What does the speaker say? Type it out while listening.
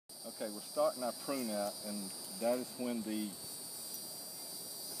Okay, we're starting our prune out, and that is when the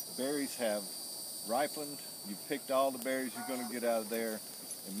berries have ripened. You've picked all the berries you're going to get out of there.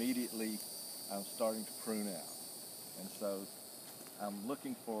 Immediately, I'm starting to prune out. And so I'm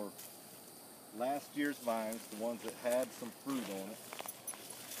looking for last year's vines, the ones that had some fruit on it.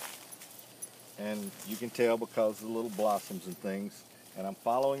 And you can tell because of the little blossoms and things. And I'm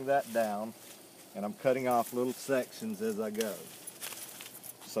following that down, and I'm cutting off little sections as I go,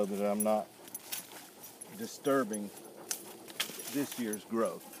 so that I'm not disturbing this year's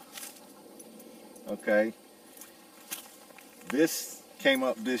growth. Okay, this came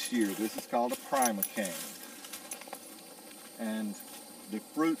up this year. This is called a primocane, and the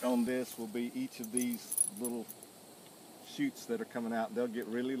fruit on this will be each of these little shoots that are coming out. They'll get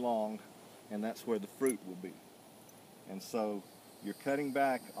really long, and that's where the fruit will be. And so you're cutting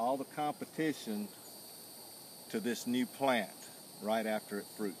back all the competition to this new plant right after it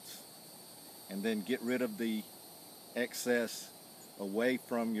fruits, and then get rid of the excess away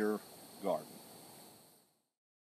from your garden.